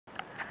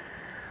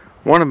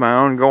One of my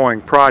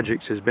ongoing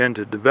projects has been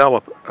to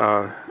develop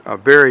a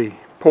very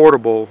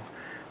portable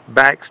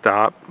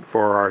backstop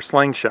for our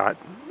slingshot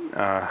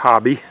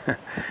hobby.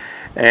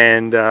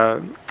 And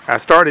I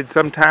started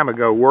some time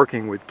ago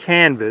working with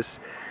canvas,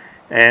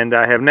 and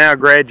I have now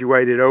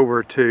graduated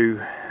over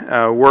to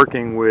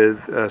working with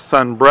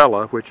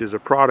Sunbrella, which is a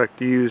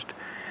product used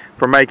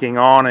for making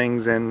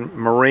awnings and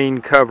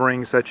marine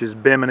coverings such as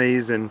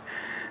biminis and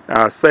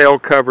sail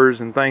covers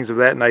and things of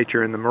that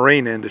nature in the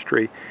marine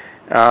industry.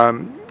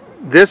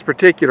 This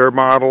particular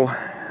model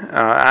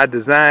I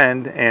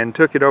designed and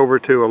took it over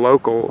to a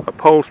local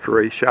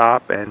upholstery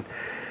shop, and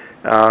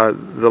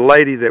the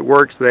lady that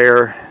works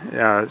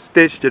there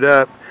stitched it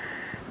up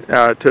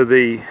to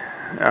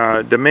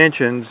the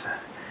dimensions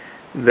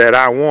that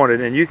I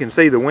wanted. And you can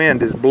see the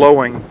wind is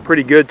blowing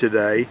pretty good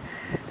today,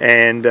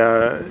 and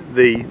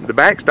the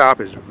backstop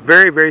is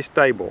very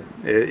stable.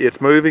 It's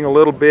moving a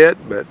little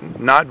bit, but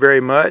not very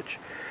much.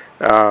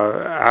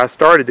 I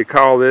started to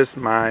call this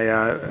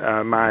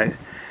my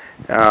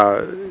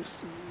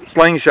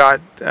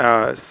slingshot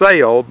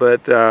sail,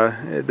 but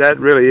that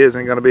really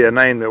isn't going to be a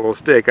name that will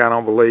stick, I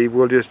don't believe.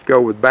 We'll just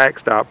go with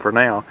backstop for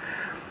now.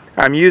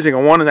 I'm using a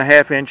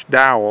 1.5 inch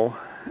dowel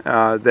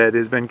that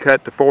has been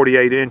cut to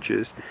 48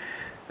 inches.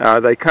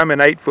 They come in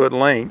 8-foot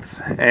lengths,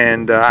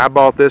 and I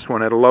bought this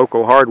one at a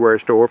local hardware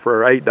store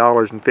for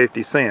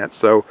 $8.50.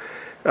 So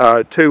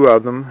 2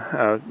 of them,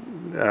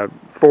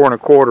 4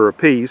 1/4 a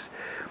piece.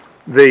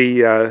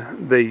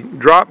 The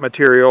drop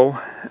material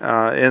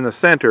in the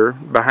center,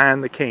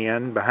 behind the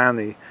can, behind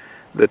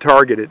the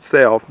target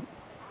itself,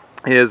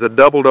 is a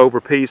doubled over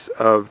piece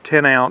of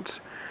 10-ounce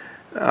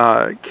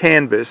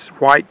canvas,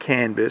 white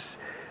canvas.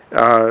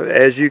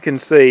 As you can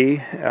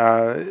see,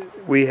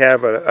 we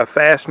have a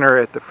fastener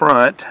at the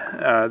front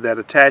that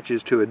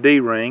attaches to a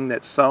D-ring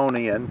that's sewn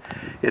in.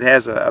 It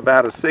has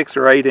about a 6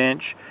 or 8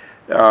 inch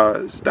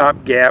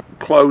stopgap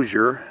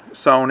closure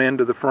sewn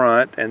into the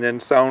front and then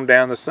sewn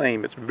down the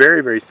seam. It's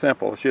very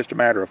simple. It's just a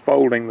matter of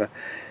folding the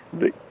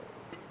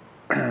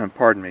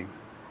pardon me.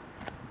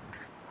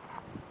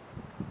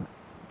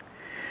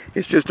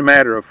 It's just a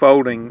matter of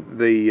folding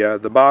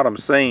the bottom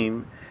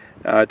seam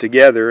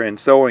together and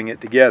sewing it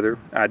together.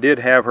 I did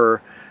have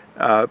her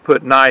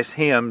put nice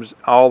hems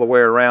all the way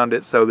around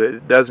it so that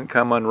it doesn't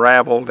come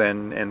unraveled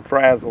and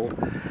frazzled.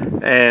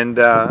 And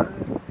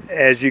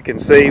as you can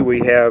see,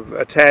 we have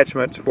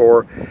attachments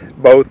for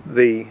both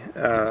the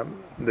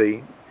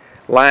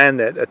line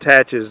that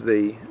attaches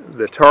the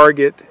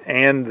target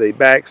and the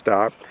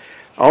backstop.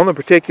 On the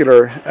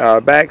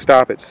particular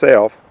backstop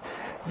itself,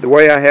 the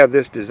way I have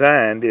this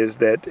designed is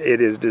that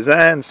it is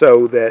designed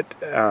so that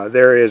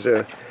there is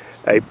a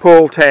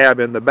pull tab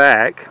in the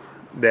back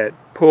that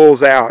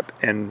pulls out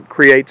and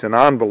creates an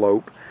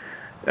envelope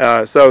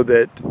so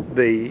that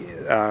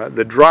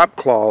the drop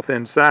cloth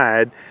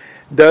inside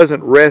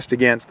doesn't rest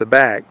against the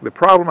back. The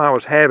problem I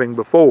was having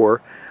before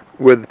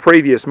with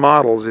previous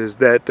models is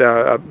that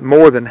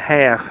more than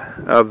half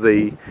of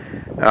the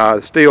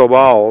steel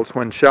balls,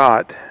 when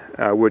shot,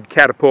 would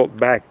catapult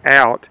back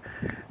out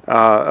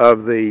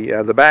of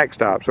the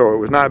backstop, so it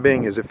was not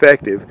being as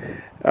effective.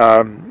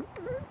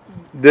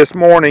 This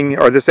morning,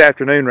 or this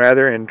afternoon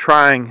rather, in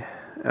trying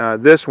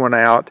this one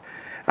out,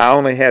 I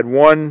only had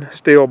one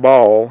steel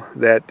ball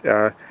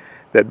that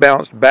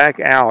bounced back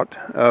out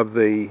of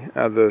the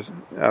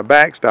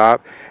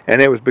backstop,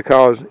 and it was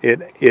because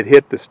it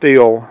hit the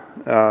steel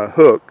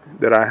hook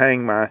that I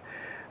hang my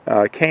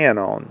can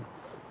on.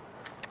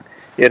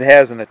 It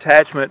has an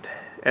attachment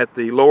at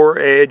the lower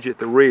edge at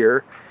the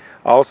rear,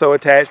 also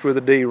attached with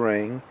a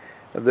D-ring.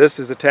 This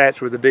is attached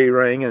with a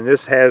D-ring, and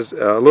this has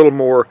a little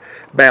more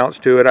bounce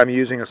to it. I'm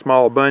using a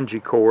small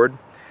bungee cord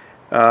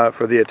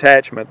for the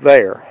attachment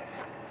there.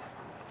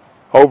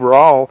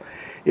 Overall,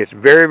 it's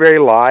very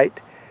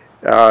light.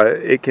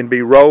 It can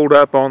be rolled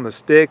up on the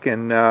stick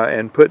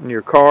and put in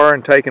your car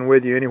and taken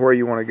with you anywhere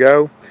you want to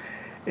go.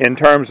 In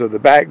terms of the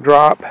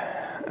backdrop,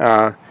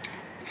 I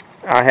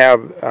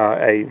have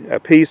a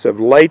piece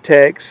of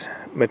latex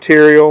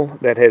material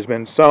that has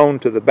been sewn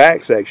to the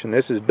back section.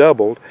 This is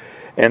doubled,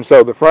 and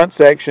so the front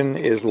section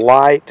is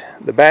light.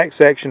 The back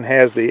section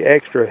has the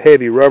extra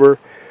heavy rubber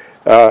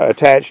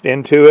attached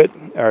into it,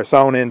 or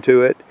sewn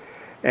into it,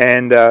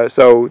 and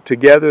so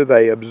together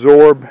they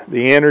absorb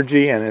the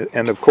energy,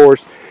 and of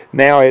course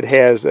now it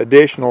has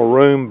additional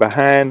room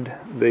behind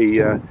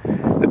the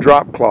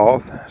drop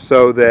cloth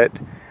so that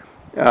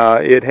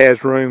it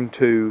has room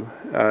to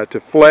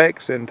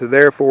flex and to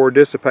therefore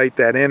dissipate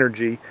that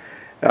energy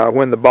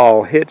when the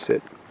ball hits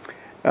it.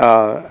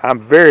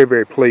 I'm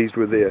very pleased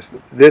with this.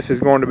 This is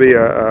going to be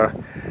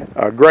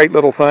a great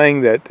little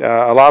thing that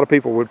a lot of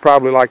people would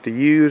probably like to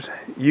use.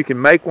 You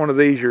can make one of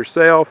these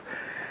yourself,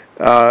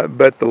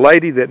 but the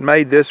lady that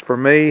made this for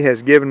me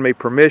has given me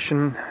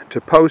permission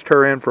to post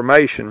her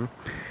information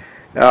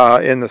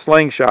in the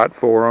slingshot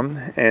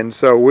forum, and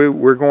so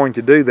we're going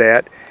to do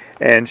that.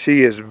 And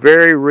she is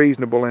very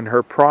reasonable in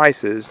her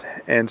prices,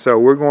 and so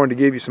we're going to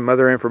give you some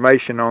other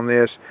information on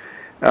this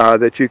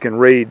that you can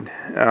read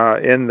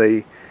in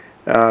the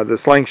the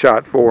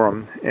slingshot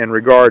forum in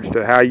regards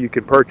to how you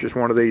could purchase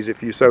one of these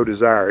if you so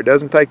desire. It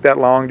doesn't take that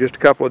long, just a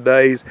couple of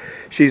days.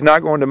 She's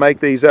not going to make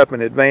these up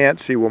in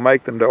advance. She will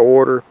make them to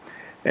order,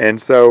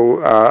 and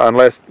so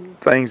unless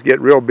things get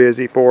real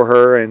busy for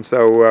her, and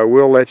so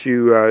we'll let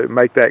you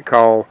make that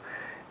call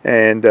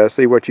and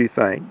see what you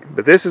think.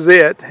 But this is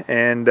it,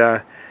 and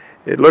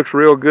it looks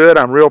real good.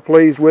 I'm real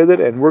pleased with it,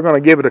 and we're going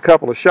to give it a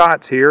couple of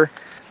shots here.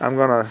 I'm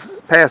going to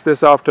pass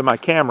this off to my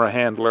camera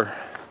handler.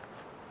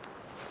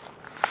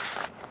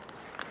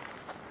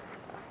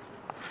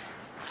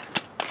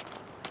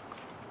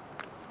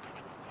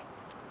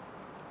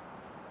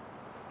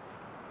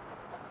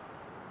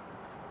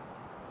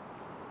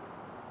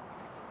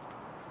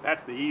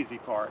 That's the easy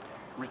part,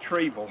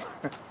 retrieval.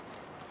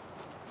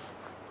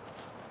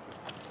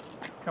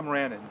 Come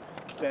around and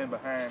stand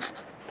behind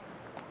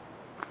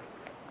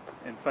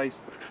and face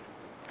the...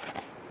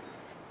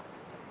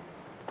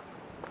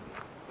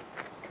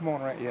 Come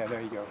on, right, yeah,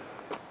 there you go.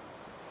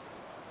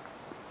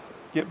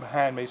 Get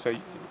behind me so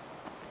you...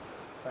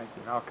 Thank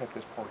you, and I'll cut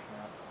this portion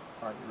out.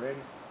 All right, you ready?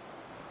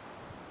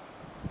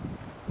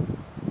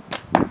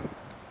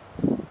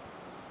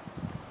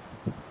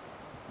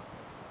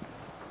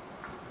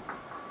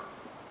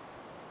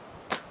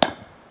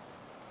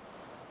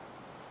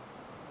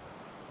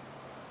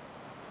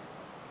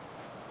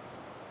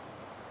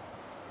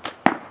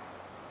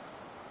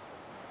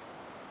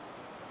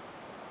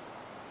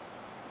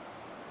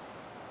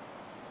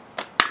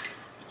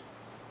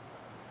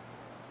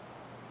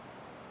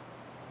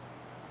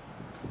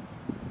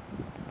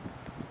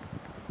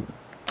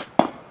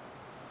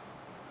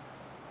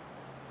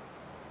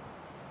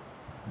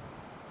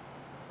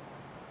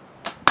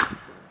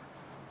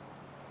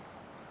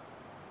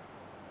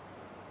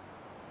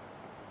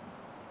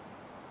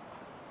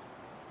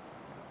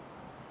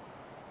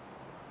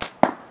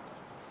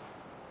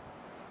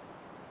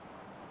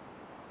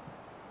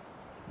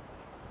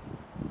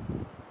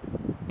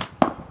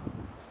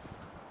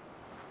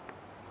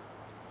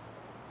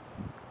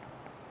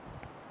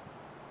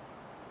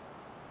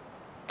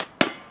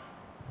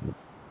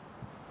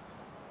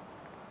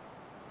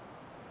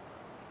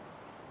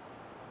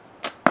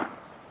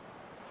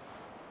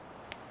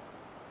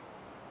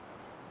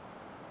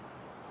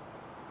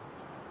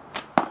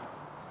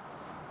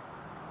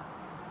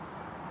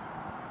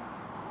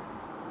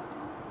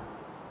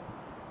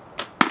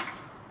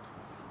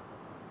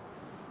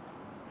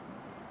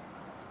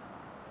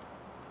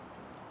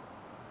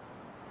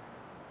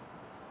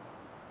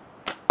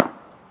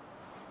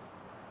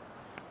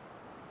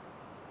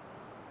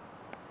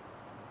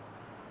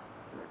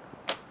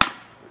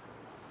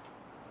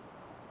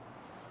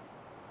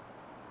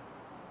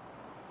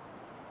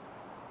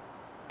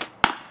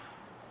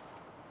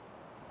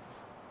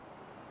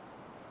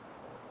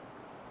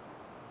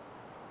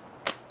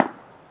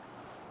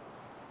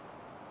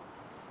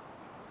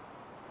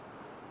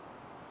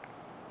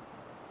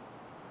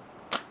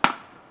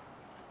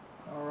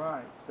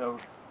 So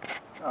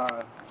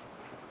I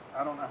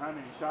don't know how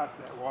many shots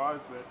that was,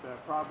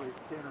 but probably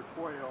 10 or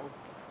 12.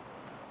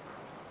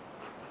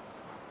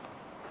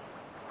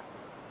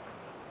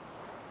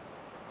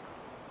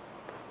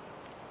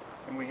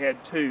 And we had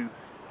 2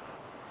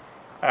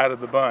 out of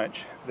the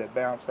bunch that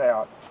bounced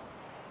out.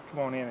 Come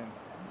on in and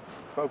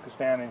focus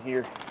down in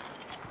here.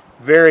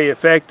 Very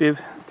effective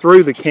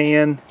through the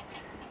can,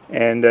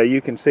 and you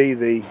can see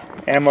the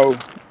ammo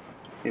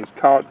is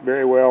caught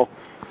very well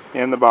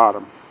in the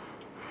bottom.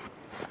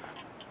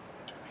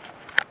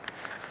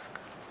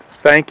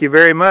 Thank you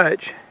very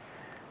much.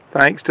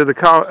 Thanks to the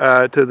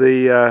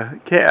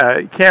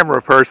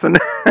camera person.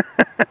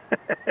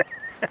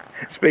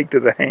 Speak to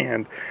the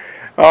hand.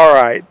 All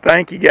right.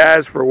 Thank you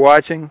guys for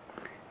watching,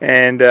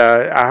 and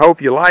I hope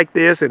you like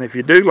this. And if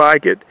you do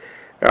like it,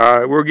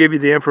 we'll give you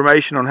the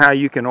information on how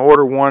you can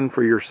order one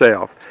for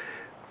yourself.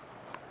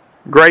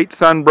 Great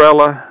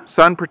sunbrella,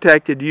 sun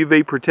protected,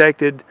 UV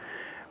protected,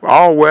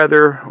 all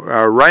weather,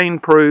 rain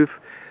proof,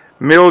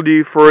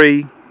 mildew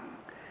free.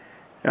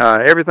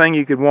 Everything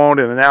you could want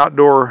in an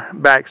outdoor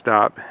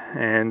backstop,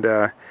 and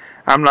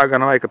I'm not going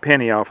to make a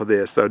penny off of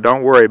this, so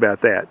don't worry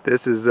about that.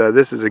 This is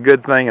a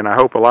good thing, and I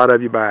hope a lot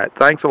of you buy it.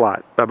 Thanks a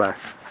lot. Bye-bye.